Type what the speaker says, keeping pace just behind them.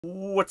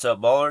What's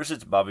up, ballers?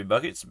 It's Bobby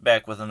Buckets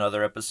back with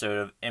another episode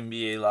of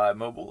NBA Live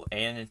Mobile,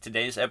 and in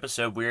today's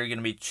episode, we are going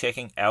to be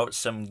checking out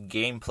some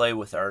gameplay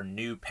with our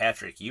new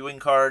Patrick Ewing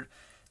card.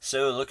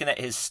 So, looking at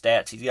his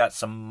stats, he's got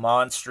some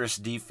monstrous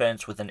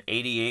defense with an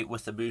 88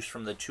 with the boost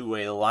from the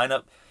two-way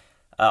lineup.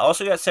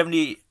 Also got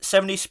 70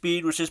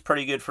 speed, which is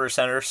pretty good for a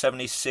center,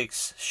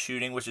 76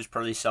 shooting, which is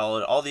pretty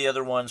solid. All the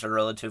other ones are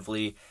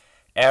relatively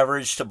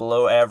average to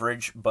below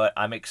average, but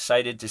I'm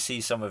excited to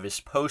see some of his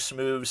post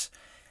moves.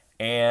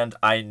 And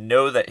I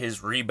know that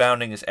his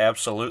rebounding is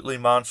absolutely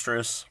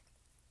monstrous.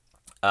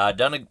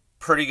 Done a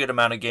pretty good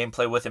amount of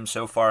gameplay with him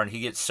so far, and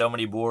he gets so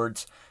many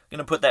boards. Going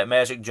to put that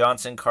Magic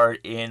Johnson card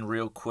in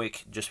real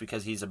quick just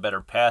because he's a better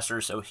passer,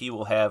 so he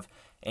will have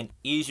an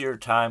easier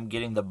time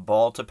getting the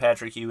ball to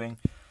Patrick Ewing.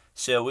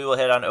 So we will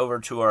head on over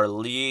to our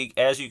league.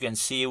 As you can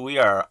see, we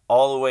are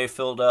all the way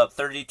filled up,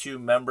 32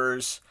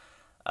 members.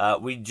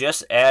 We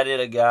just added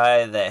a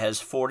guy that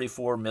has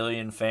 44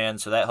 million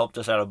fans, so that helped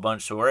us out a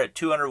bunch. So we're at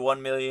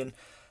 201 million.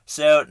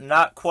 So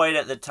not quite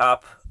at the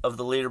top of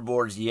the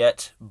leaderboards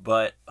yet,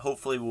 but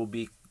hopefully we'll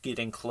be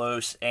getting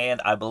close.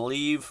 And I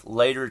believe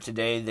later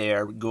today they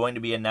are going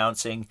to be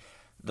announcing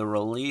the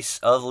release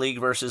of League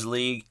vs.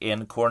 League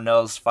in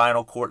Cornell's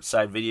final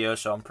courtside video,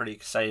 so I'm pretty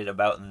excited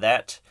about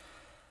that.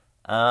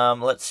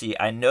 Let's see.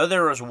 I know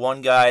there was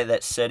one guy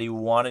that said he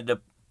wanted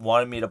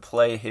me to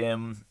play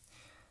him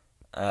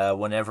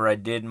whenever I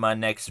did my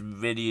next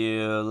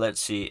video. Let's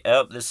see.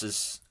 Oh, this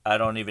is, I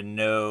don't even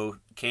know.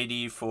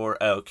 KD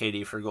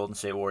for Golden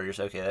State Warriors.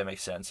 Okay, that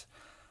makes sense.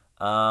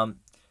 Alright,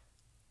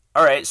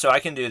 so I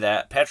can do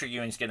that. Patrick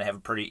Ewing's going to have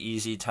a pretty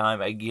easy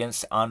time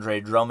against Andre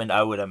Drummond,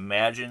 I would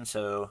imagine.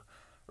 So,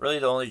 really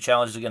the only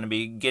challenge is going to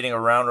be getting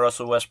around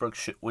Russell Westbrook,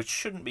 which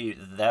shouldn't be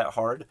that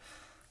hard.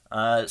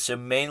 So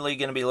mainly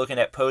going to be looking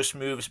at post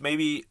moves,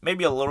 maybe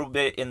a little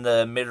bit in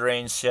the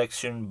mid-range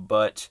section,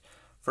 but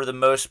for the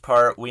most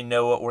part, we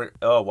know what we're...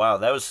 Oh, wow,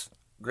 that was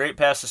a great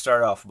pass to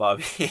start off,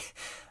 Bobby.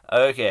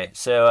 Okay,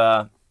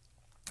 so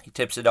he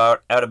tips it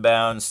out of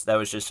bounds. That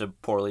was just a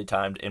poorly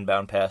timed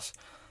inbound pass.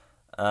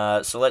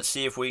 So let's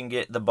see if we can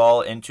get the ball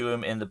into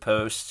him in the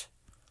post.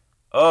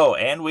 Oh,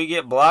 and we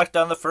get blocked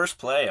on the first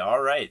play.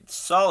 All right,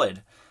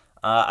 solid.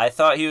 I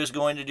thought he was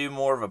going to do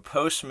more of a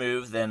post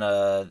move than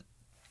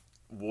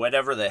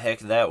whatever the heck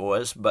that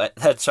was, but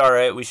that's all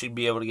right. We should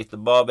be able to get the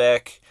ball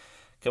back.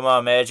 Come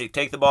on, Magic.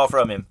 Take the ball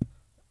from him.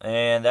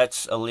 And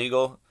that's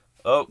illegal.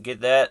 Oh,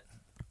 get that.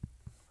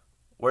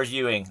 Where's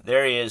Ewing?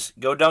 There he is.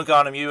 Go dunk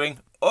on him, Ewing.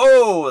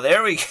 Oh,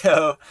 there we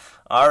go.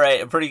 All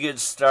right, a pretty good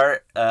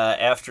start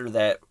after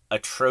that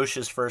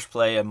atrocious first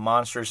play, a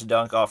monstrous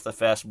dunk off the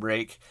fast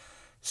break.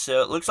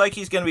 So it looks like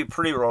he's going to be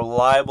pretty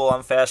reliable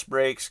on fast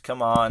breaks.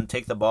 Come on,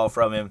 take the ball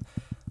from him.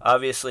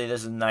 Obviously,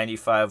 this is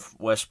 95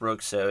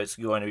 Westbrook, so it's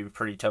going to be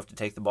pretty tough to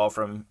take the ball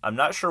from him. I'm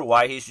not sure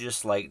why he's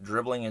just like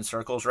dribbling in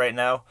circles right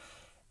now.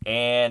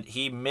 And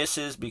he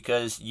misses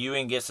because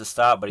Ewing gets the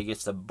stop, but he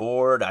gets the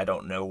board. I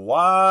don't know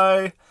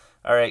why.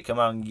 All right, come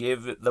on,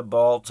 give the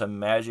ball to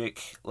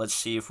Magic. Let's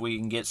see if we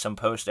can get some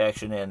post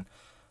action in.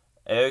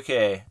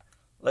 Okay,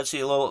 let's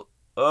see a little...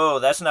 Oh,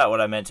 that's not what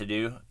I meant to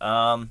do.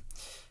 I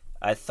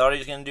thought he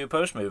was going to do a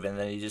post move, and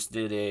then he just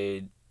did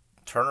a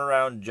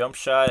turnaround jump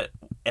shot.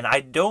 And I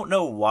don't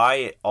know why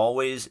it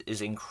always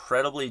is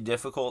incredibly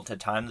difficult to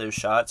time those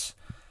shots.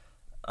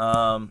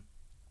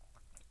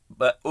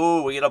 But,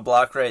 oh, we get a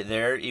block right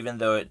there, even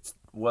though it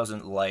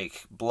wasn't,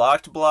 like,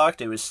 blocked,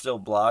 it was still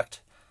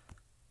blocked.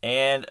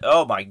 And,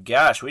 oh my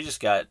gosh, we just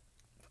got...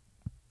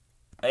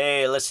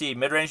 Hey, let's see,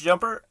 mid-range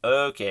jumper?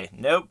 Okay,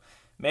 nope.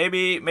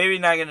 Maybe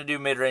not going to do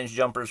mid-range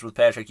jumpers with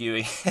Patrick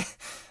Ewing.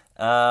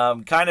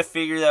 Kind of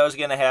figured that was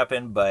going to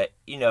happen, but,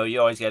 you know, you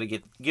always got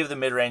to give the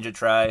mid-range a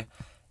try.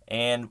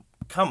 And,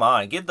 come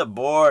on, get the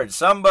board.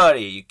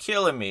 Somebody, you're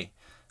killing me.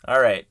 All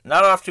right,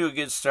 not off to a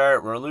good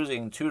start. We're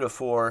losing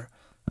 2-4.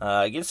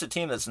 Against a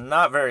team that's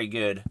not very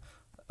good.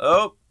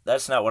 Oh,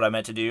 that's not what I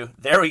meant to do.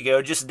 There we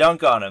go. Just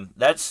dunk on him.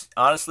 That's,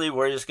 honestly,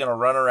 we're just going to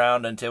run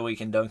around until we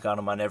can dunk on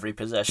him on every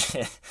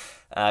possession.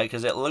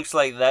 Because it looks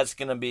like that's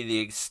going to be the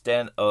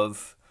extent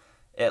of,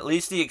 at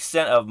least the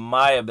extent of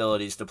my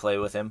abilities to play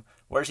with him.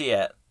 Where's he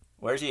at?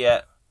 Where's he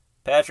at?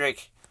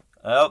 Patrick.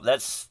 Oh,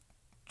 that's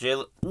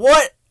Jalen.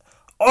 What?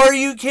 Are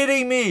you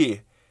kidding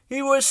me?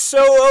 He was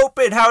so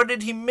open. How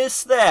did he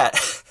miss that?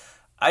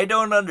 I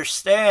don't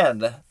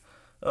understand.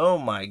 Oh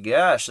my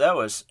gosh, that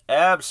was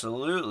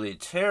absolutely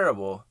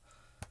terrible.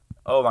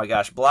 Oh my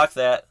gosh, block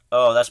that.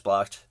 Oh, that's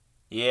blocked.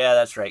 Yeah,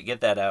 that's right.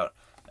 Get that out.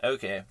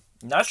 Okay.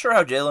 Not sure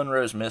how Jalen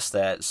Rose missed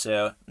that,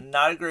 so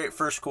not a great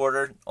first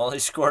quarter. Only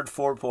scored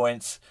 4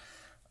 points.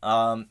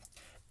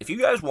 If you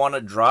guys want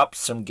to drop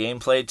some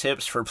gameplay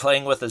tips for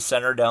playing with a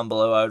center down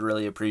below, I would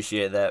really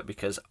appreciate that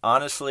because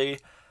honestly,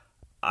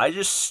 I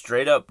just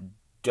straight up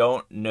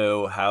don't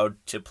know how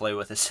to play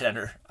with a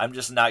center. I'm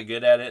just not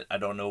good at it. I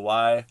don't know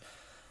why.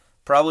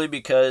 Probably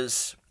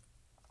because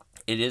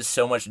it is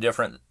so much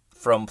different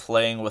from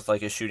playing with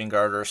like a shooting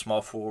guard or a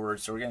small forward.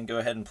 So we're going to go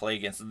ahead and play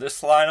against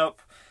this lineup.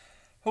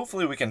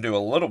 Hopefully we can do a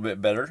little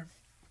bit better.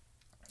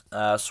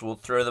 So we'll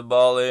throw the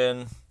ball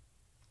in.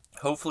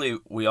 Hopefully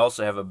we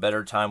also have a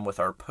better time with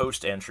our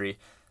post entry.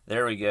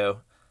 There we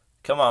go.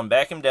 Come on,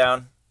 back him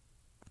down.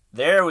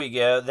 There we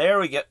go. There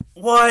we go.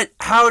 What?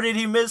 How did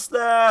he miss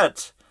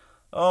that?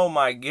 Oh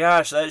my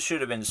gosh, that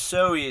should have been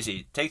so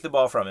easy. Take the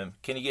ball from him.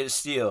 Can he get a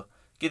steal?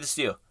 Get the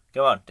steal.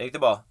 Come on, take the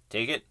ball.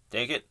 Take it.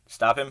 Take it.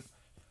 Stop him.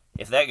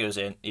 If that goes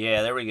in.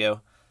 Yeah, there we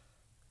go.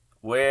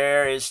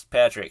 Where is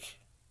Patrick?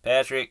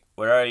 Patrick,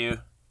 where are you?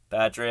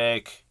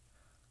 Patrick.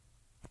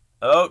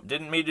 Oh,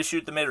 didn't mean to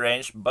shoot the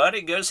mid-range, but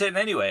it goes in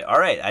anyway. All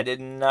right, I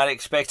did not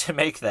expect to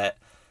make that.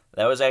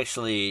 That was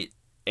actually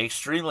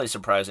extremely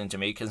surprising to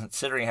me,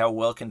 considering how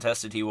well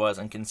contested he was,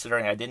 and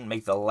considering I didn't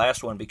make the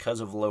last one because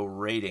of low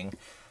rating.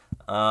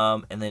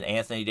 And then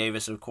Anthony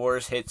Davis, of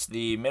course, hits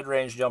the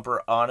mid-range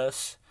jumper on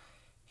us.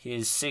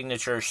 His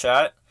signature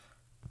shot.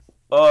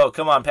 Oh,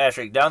 come on,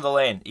 Patrick, down the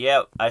lane.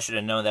 Yep, I should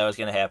have known that was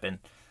going to happen.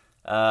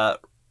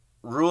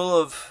 Rule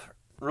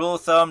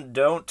of thumb,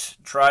 don't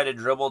try to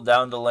dribble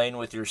down the lane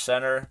with your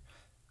center.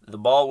 The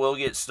ball will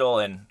get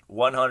stolen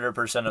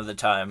 100% of the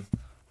time.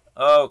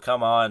 Oh,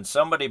 come on.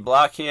 Somebody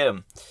block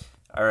him.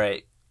 All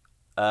right.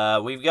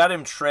 We've got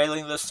him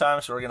trailing this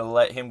time, so we're going to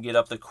let him get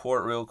up the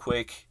court real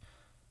quick.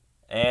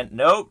 And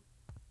nope.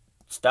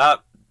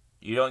 Stop.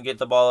 You don't get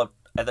the ball up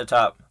at the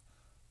top.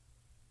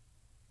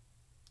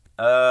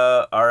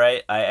 All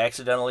right. I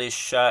accidentally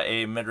shot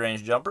a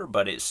mid-range jumper,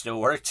 but it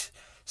still worked.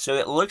 So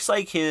it looks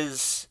like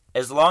as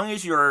long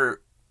as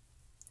you're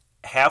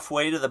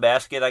halfway to the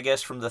basket, I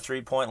guess, from the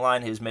three-point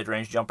line, his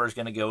mid-range jumper is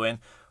going to go in.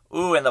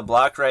 Ooh, and the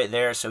block right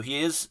there. So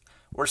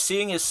we're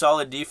seeing his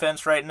solid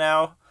defense right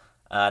now.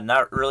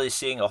 Not really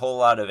seeing a whole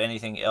lot of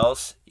anything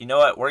else. You know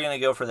what? We're going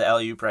to go for the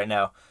alley-oop right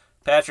now.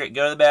 Patrick,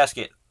 go to the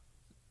basket.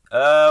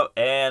 Oh,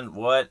 and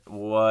what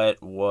was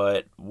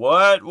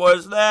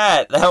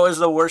that? That was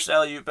the worst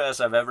alley-oop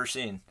pass I've ever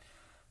seen.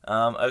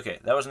 Okay,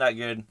 that was not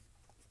good.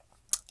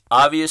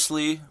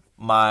 Obviously,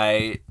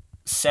 my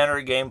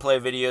center gameplay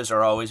videos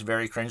are always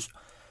very cringe.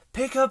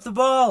 Pick up the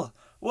ball!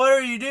 What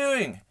are you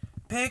doing?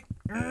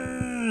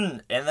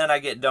 And then I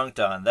get dunked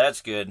on.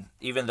 That's good.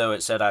 Even though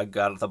it said I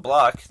got the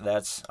block,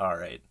 that's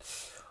alright.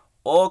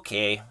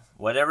 Okay,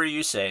 whatever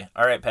you say.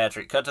 Alright,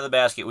 Patrick, cut to the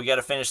basket. We got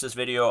to finish this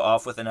video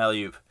off with an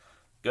alley-oop.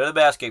 Go to the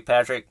basket,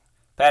 Patrick.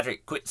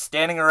 Patrick, quit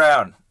standing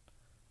around.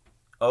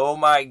 Oh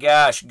my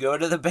gosh, go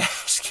to the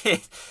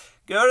basket.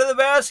 Go to the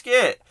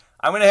basket.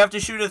 I'm going to have to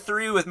shoot a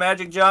 3 with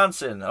Magic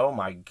Johnson. Oh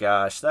my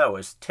gosh, that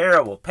was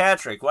terrible.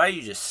 Patrick, why do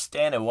you just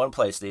stand in one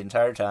place the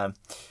entire time?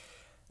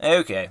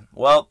 Okay,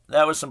 well,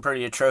 that was some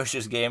pretty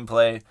atrocious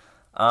gameplay.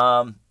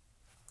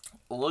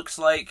 Looks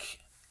like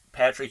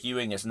Patrick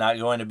Ewing is not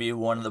going to be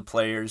one of the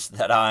players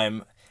that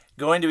I'm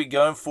going to be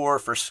going for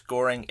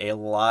scoring a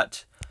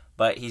lot,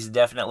 but he's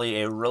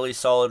definitely a really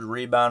solid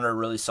rebounder,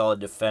 really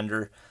solid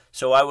defender.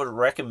 So I would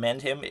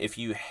recommend him if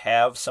you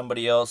have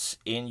somebody else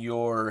in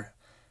your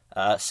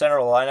center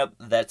lineup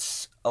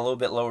that's a little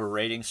bit lower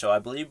rating. So I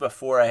believe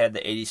before I had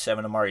the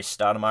 87 Amari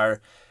Stoudemire,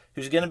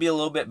 who's going to be a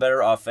little bit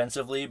better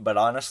offensively, but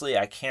honestly,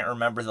 I can't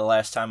remember the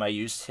last time I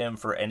used him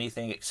for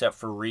anything except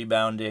for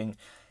rebounding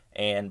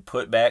and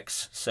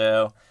putbacks.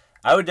 So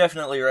I would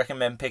definitely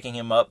recommend picking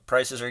him up.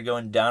 Prices are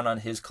going down on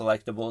his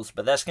collectibles,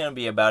 but that's going to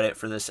be about it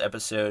for this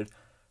episode.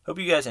 Hope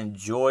you guys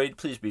enjoyed.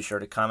 Please be sure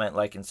to comment,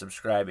 like, and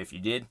subscribe if you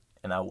did,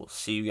 and I will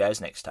see you guys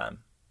next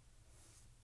time.